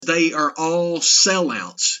They are all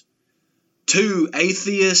sellouts to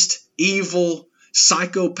atheist, evil,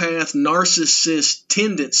 psychopath, narcissist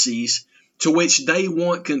tendencies to which they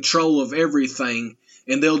want control of everything,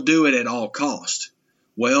 and they'll do it at all cost.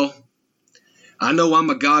 Well, I know I'm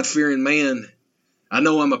a God-fearing man. I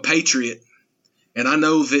know I'm a patriot. And I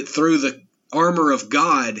know that through the armor of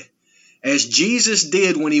God, as Jesus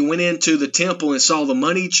did when he went into the temple and saw the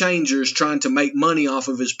money changers trying to make money off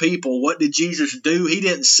of his people, what did Jesus do? He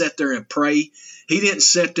didn't sit there and pray. He didn't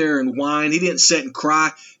sit there and whine. He didn't sit and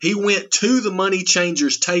cry. He went to the money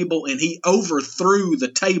changers' table and he overthrew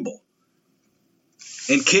the table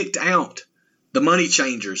and kicked out the money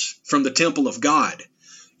changers from the temple of God.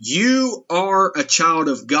 You are a child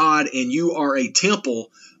of God and you are a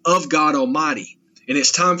temple of God Almighty. And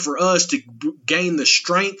it's time for us to gain the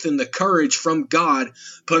strength and the courage from God,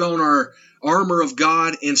 put on our armor of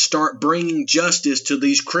God, and start bringing justice to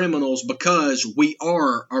these criminals, because we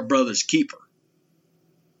are our brother's keeper.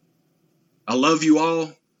 I love you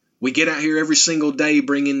all. We get out here every single day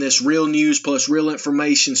bringing this real news plus real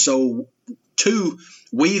information to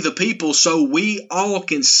we the people, so we all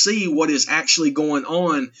can see what is actually going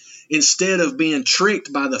on, instead of being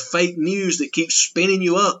tricked by the fake news that keeps spinning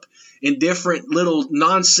you up in different little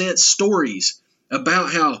nonsense stories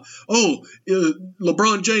about how,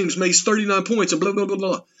 LeBron James makes 39 points and blah, blah, blah,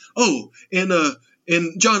 blah. Oh,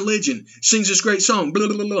 and John Legend sings this great song, blah,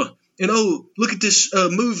 blah, blah, blah. And look at this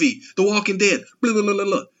movie, The Walking Dead, blah, blah, blah, blah,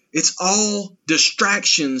 blah. It's all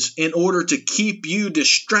distractions in order to keep you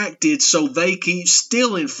distracted so they keep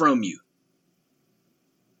stealing from you.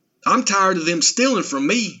 I'm tired of them stealing from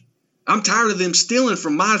me. I'm tired of them stealing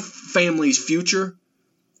from my family's future.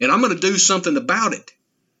 And I'm going to do something about it.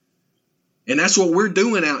 And that's what we're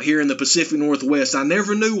doing out here in the Pacific Northwest. I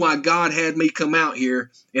never knew why God had me come out here.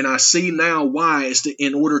 And I see now why. It's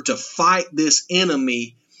in order to fight this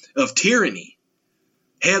enemy of tyranny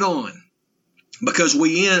head on. Because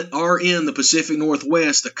we are in the Pacific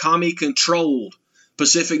Northwest, the commie-controlled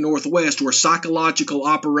Pacific Northwest, where psychological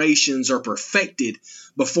operations are perfected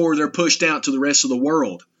before they're pushed out to the rest of the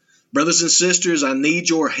world. Brothers and sisters, I need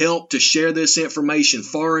your help to share this information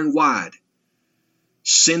far and wide.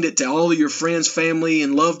 Send it to all of your friends, family,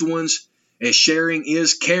 and loved ones, as sharing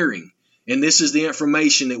is caring. And this is the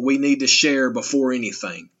information that we need to share before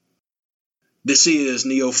anything. This is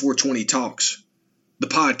Neo 420 Talks, the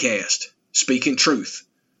podcast, speaking truth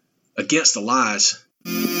against the lies.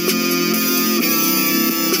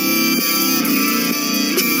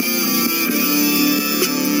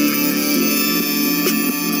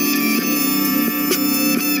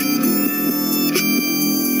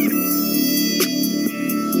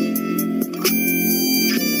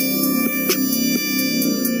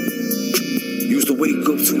 Wake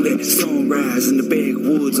up to that sunrise in the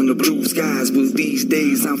backwoods on the blue skies. But these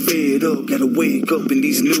days I'm fed up, gotta wake up in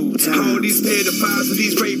these new times. All these pedophiles and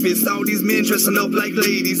these rapists, all these men dressing up like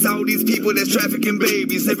ladies, all these people that's trafficking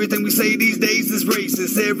babies. Everything we say these days is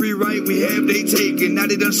racist. Every right we have they taken. Now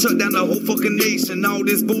they done shut down the whole fucking nation. All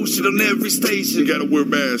this bullshit on every station. You gotta wear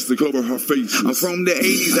masks to cover her face. I'm from the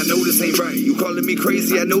 80s, I know this ain't right. You calling me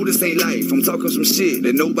crazy, I know this ain't life. I'm talking some shit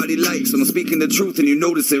that nobody likes, and I'm speaking the truth and you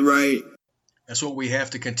notice it, right? That's what we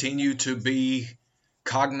have to continue to be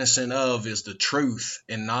cognizant of, is the truth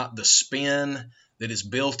and not the spin that is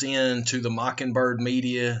built into the Mockingbird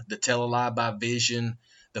media, the tell-a-lie by vision,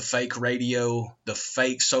 the fake radio, the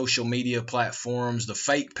fake social media platforms, the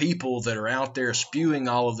fake people that are out there spewing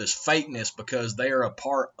all of this fakeness because they are a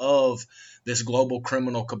part of this global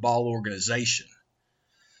criminal cabal organization.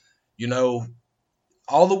 You know,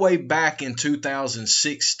 all the way back in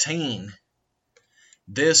 2016,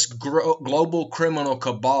 this global criminal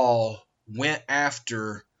cabal went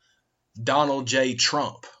after Donald J.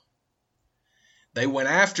 Trump. They went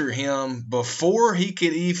after him before he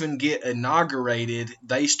could even get inaugurated.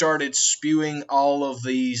 They started spewing all of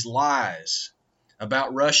these lies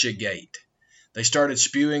about Russiagate. They started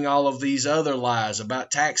spewing all of these other lies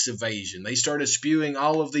about tax evasion. They started spewing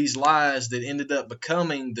all of these lies that ended up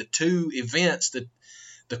becoming the two events that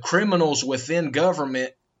the criminals within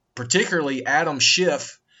government, particularly Adam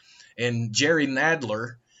Schiff and Jerry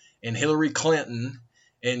Nadler and Hillary Clinton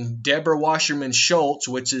and Deborah Wasserman Schultz,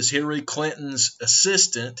 which is Hillary Clinton's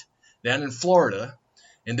assistant down in Florida.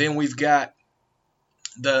 And then we've got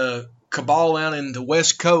the cabal out in the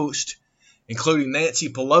West Coast, including Nancy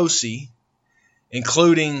Pelosi,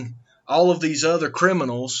 including all of these other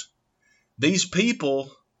criminals. These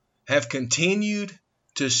people have continued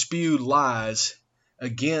to spew lies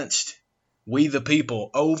against we the people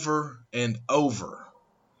over and over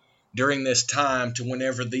during this time, to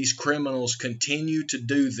whenever these criminals continue to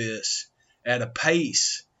do this at a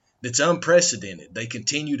pace that's unprecedented. They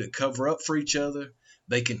continue to cover up for each other.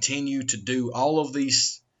 They continue to do all of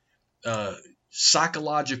these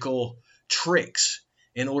psychological tricks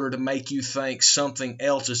in order to make you think something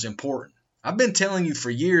else is important. I've been telling you for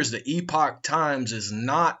years that Epoch Times is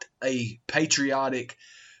not a patriotic,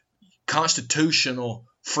 constitutional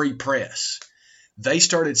free press. They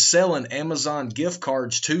started selling Amazon gift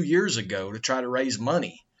cards 2 years ago to try to raise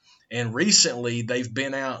money. And recently they've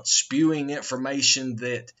been out spewing information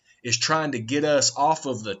that is trying to get us off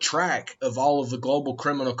of the track of all of the global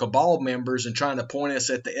criminal cabal members and trying to point us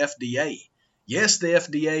at the FDA. Yes, the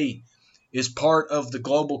FDA is part of the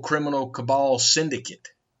global criminal cabal syndicate.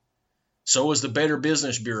 So is the Better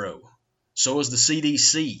Business Bureau. So is the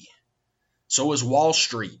CDC. So is Wall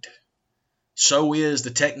Street. So is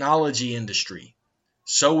the technology industry.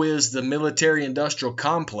 So is the military-industrial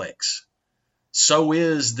complex. So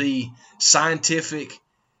is the scientific,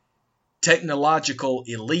 technological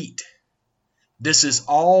elite. This is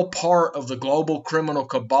all part of the global criminal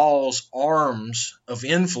cabal's arms of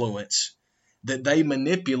influence that they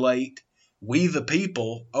manipulate we the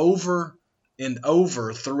people over and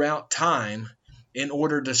over throughout time in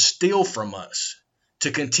order to steal from us,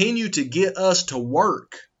 to continue to get us to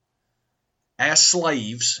work as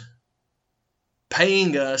slaves,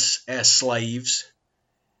 paying us as slaves,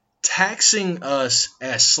 taxing us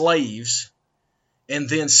as slaves, and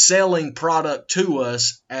then selling product to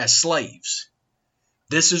us as slaves.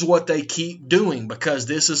 This is what they keep doing because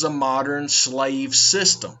this is a modern slave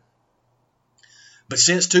system. But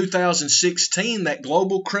since 2016, that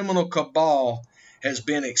global criminal cabal has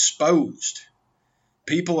been exposed.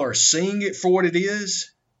 People are seeing it for what it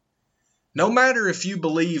is. No matter if you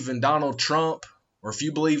believe in Donald Trump or if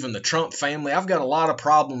you believe in the Trump family, I've got a lot of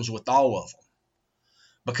problems with all of them.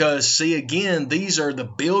 Because, see, again, these are the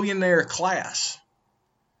billionaire class.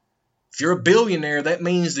 If you're a billionaire, that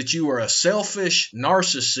means that you are a selfish,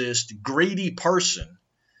 narcissist, greedy person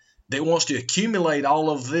that wants to accumulate all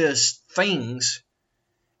of these things,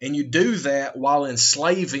 and you do that while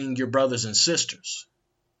enslaving your brothers and sisters.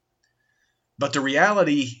 But the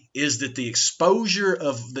reality is that the exposure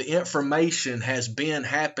of the information has been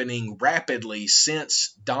happening rapidly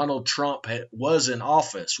since Donald Trump was in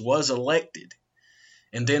office, was elected,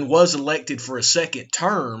 and then was elected for a second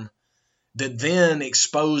term, that then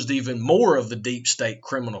exposed even more of the deep state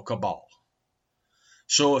criminal cabal.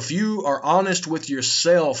 So if you are honest with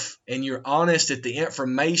yourself and you're honest at the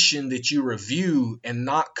information that you review and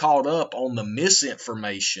not caught up on the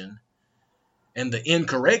misinformation and the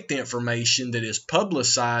incorrect information that is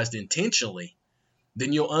publicized intentionally,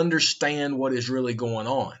 then you'll understand what is really going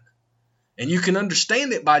on. And you can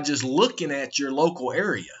understand it by just looking at your local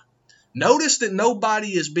area. Notice that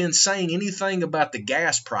nobody has been saying anything about the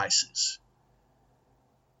gas prices.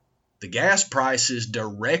 The gas prices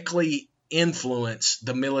directly influence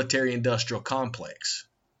the military-industrial complex.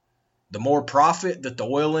 The more profit that the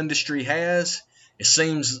oil industry has, it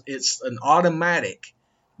seems it's an automatic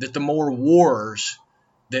that the more wars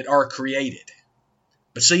that are created.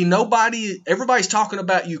 But see, everybody's talking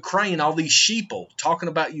about Ukraine, all these sheeple talking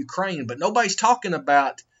about Ukraine, but nobody's talking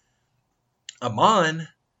about Oman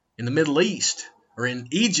in the Middle East, or in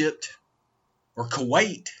Egypt, or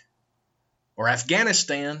Kuwait, or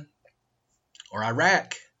Afghanistan, or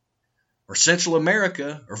Iraq, or Central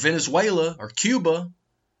America, or Venezuela, or Cuba.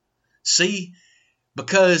 See,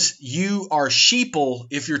 because you are sheeple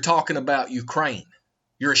if you're talking about Ukraine.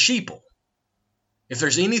 You're a sheeple. If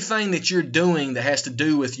there's anything that you're doing that has to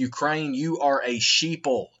do with Ukraine, you are a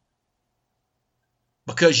sheeple.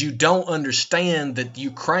 Because you don't understand that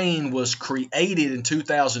Ukraine was created in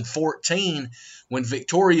 2014 when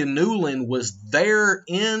Victoria Nuland was there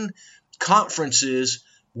in conferences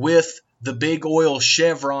with the big oil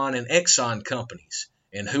Chevron and Exxon companies.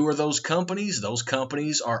 And who are those companies? Those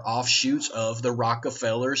companies are offshoots of the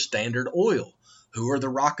Rockefeller Standard Oil. Who are the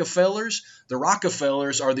Rockefellers? The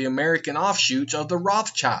Rockefellers are the American offshoots of the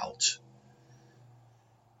Rothschilds.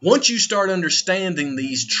 Once you start understanding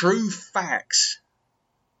these true facts,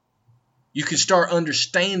 you can start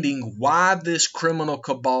understanding why this criminal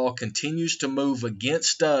cabal continues to move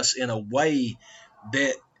against us in a way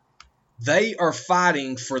that they are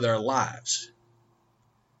fighting for their lives.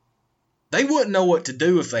 They wouldn't know what to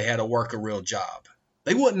do if they had to work a real job.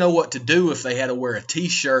 They wouldn't know what to do if they had to wear a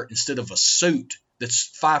t-shirt instead of a suit that's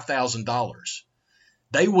 $5,000.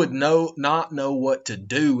 They would not know what to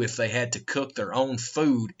do if they had to cook their own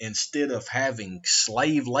food instead of having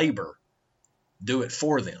slave labor do it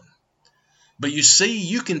for them. But you see,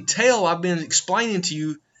 you can tell, I've been explaining to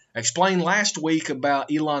you, I explained last week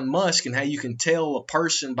about Elon Musk and how you can tell a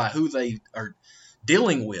person by who they are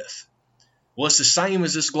dealing with. Well, it's the same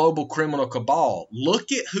as this global criminal cabal.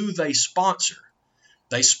 Look at who they sponsor.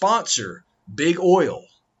 They sponsor big oil,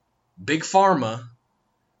 big pharma,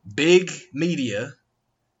 big media,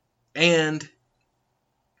 and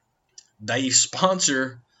they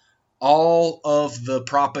sponsor all of the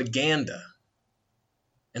propaganda,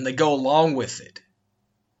 and they go along with it.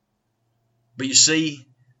 But you see,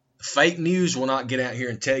 fake news will not get out here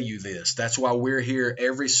and tell you this. That's why we're here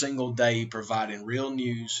every single day providing real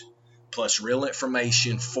news plus real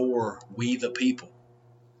information for we the people.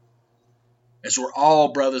 As we're all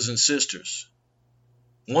brothers and sisters.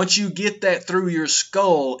 Once you get that through your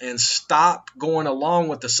skull and stop going along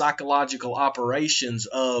with the psychological operations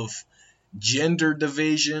of gender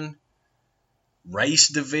division, race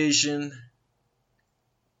division,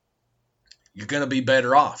 you're going to be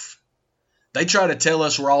better off. They try to tell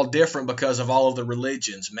us we're all different because of all of the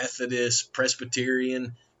religions, Methodist,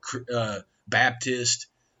 Presbyterian, Baptist,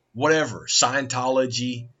 whatever,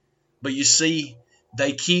 Scientology. But you see,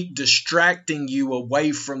 they keep distracting you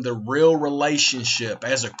away from the real relationship.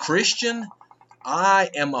 As a Christian, I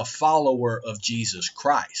am a follower of Jesus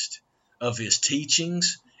Christ, of his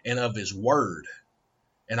teachings and of his word.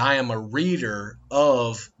 And I am a reader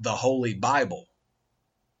of the Holy Bible.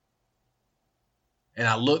 And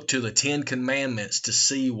I look to the 10 Commandments to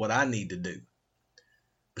see what I need to do.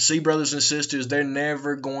 But see, brothers and sisters, they're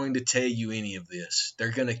never going to tell you any of this.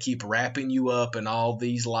 They're going to keep wrapping you up in all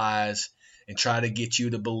these lies and try to get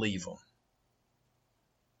you to believe them.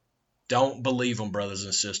 Don't believe them, brothers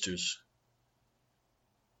and sisters.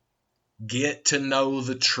 Get to know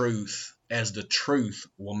the truth, as the truth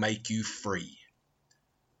will make you free.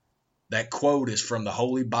 That quote is from the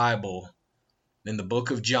Holy Bible in the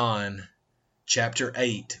book of John, chapter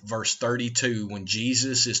 8, verse 32, when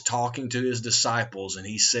Jesus is talking to his disciples and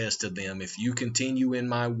he says to them, if you continue in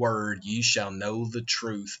my word, you shall know the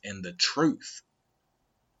truth, and the truth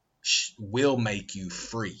will make you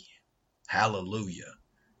free. Hallelujah.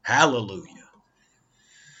 Hallelujah.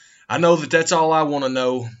 I know that that's all I want to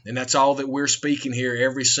know, and that's all that we're speaking here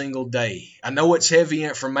every single day. I know it's heavy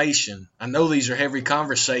information. I know these are heavy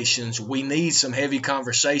conversations. We need some heavy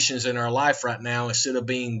conversations in our life right now instead of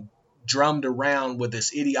being drummed around with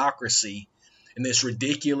this idiocracy and this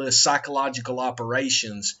ridiculous psychological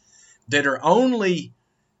operations that are only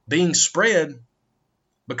being spread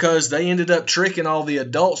because they ended up tricking all the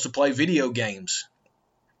adults to play video games.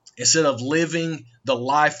 Instead of living the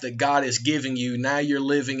life that God is giving you, now you're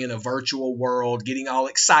living in a virtual world, getting all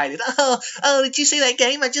excited. Oh, did you see that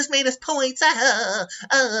game? I just made us points.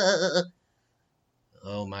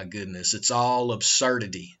 Oh my goodness, it's all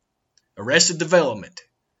absurdity. Arrested Development.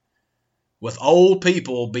 With old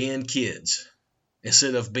people being kids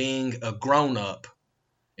instead of being a grown-up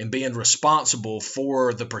and being responsible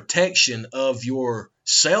for the protection of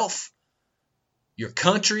yourself, your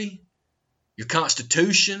country, your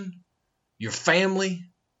constitution, your family.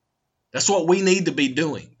 That's what we need to be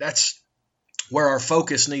doing. That's where our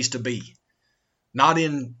focus needs to be. Not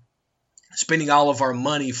in spending all of our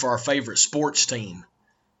money for our favorite sports team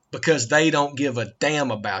because they don't give a damn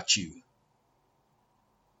about you.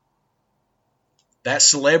 That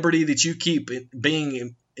celebrity that you keep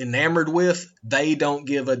being enamored with, they don't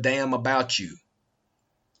give a damn about you.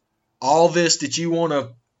 All this that you want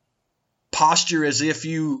to posture as if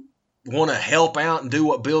you want to help out and do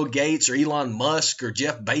what Bill Gates or Elon Musk or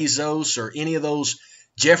Jeff Bezos or any of those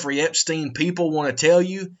Jeffrey Epstein people want to tell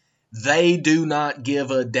you, they do not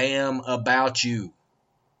give a damn about you.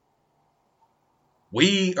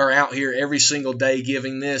 We are out here every single day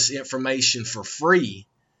giving this information for free,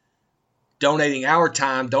 donating our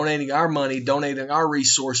time, donating our money, donating our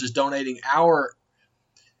resources, donating our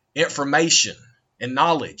information and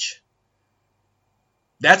knowledge.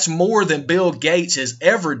 That's more than Bill Gates has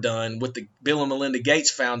ever done with the Bill and Melinda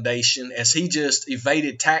Gates Foundation, as he just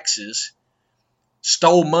evaded taxes,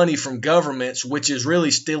 stole money from governments, which is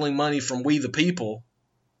really stealing money from we the people,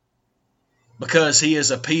 because he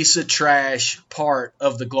is a piece of trash part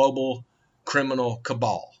of the global criminal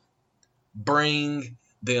cabal. Bring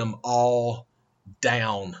them all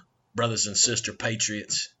down, brothers and sister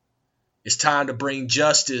patriots. It's time to bring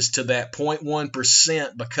justice to that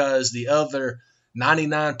 0.1% because the other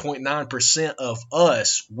 99.9% of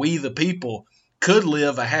us, we the people, could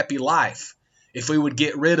live a happy life if we would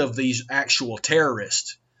get rid of these actual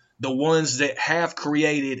terrorists, the ones that have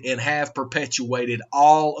created and have perpetuated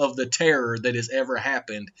all of the terror that has ever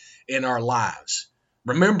happened in our lives.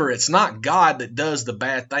 Remember, it's not God that does the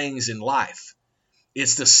bad things in life.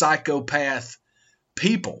 It's the psychopath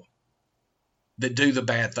people that do the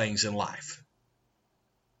bad things in life.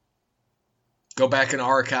 Go back in the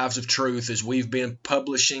archives of truth, as we've been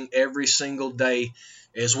publishing every single day,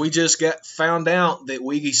 as we just found out that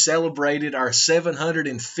we celebrated our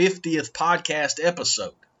 750th podcast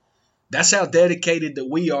episode. That's how dedicated that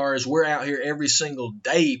we are, as we're out here every single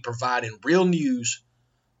day providing real news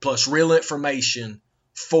plus real information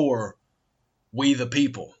for we the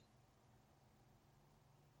people.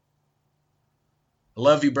 I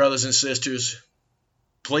love you, brothers and sisters.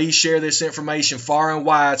 Please share this information far and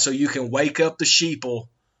wide so you can wake up the sheeple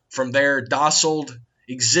from their docile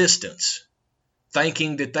existence,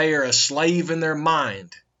 thinking that they are a slave in their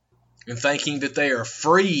mind and thinking that they are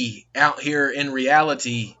free out here. In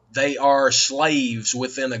reality, they are slaves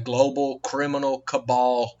within a global criminal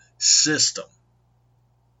cabal system.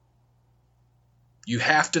 You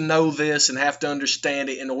have to know this and have to understand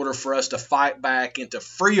it in order for us to fight back and to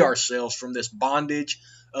free ourselves from this bondage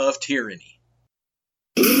of tyranny.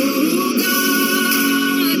 Oh God,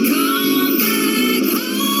 come back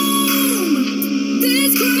home.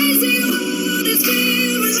 This crazy world is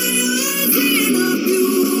filled with liars and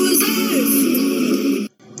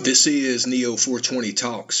abusers. This is Neo 420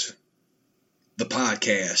 Talks, the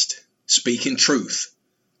podcast speaking truth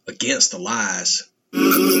against the lies. I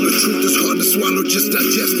know the truth is hard to swallow, just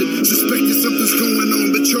digest it. Suspected something's going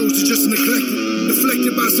on, but chose to just neglect it.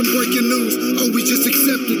 Deflected by some breaking news, oh, we just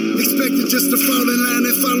accept it. Expected just to fall in line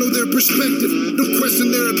and follow their perspective. Don't question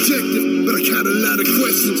their objective, but I got a lot of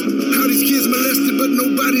questions. How these kids molested, but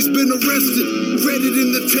nobody's been arrested. Read it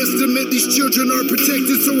in the testament, these children are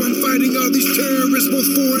protected. So I'm fighting all these terrorists, both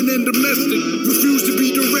foreign and domestic. Refuse to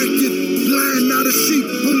be directed, blind, not a sheep.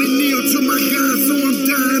 Only kneel to my God, so I'm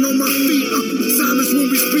dying on my feet. Silence when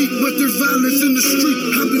we speak, but there's violence in the street.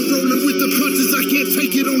 I've been rolling with the punches, I can't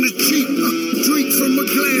take it on the cheap. Drink from a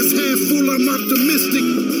glass half full, I'm optimistic.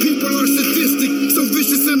 People are sadistic, so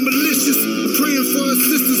vicious and malicious. Praying for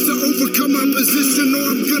assistance to overcome opposition,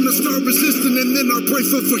 or I'm gonna start resisting and then I'll pray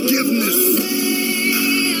for forgiveness.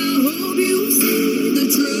 I hope you see the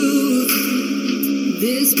truth.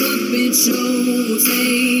 This puppet show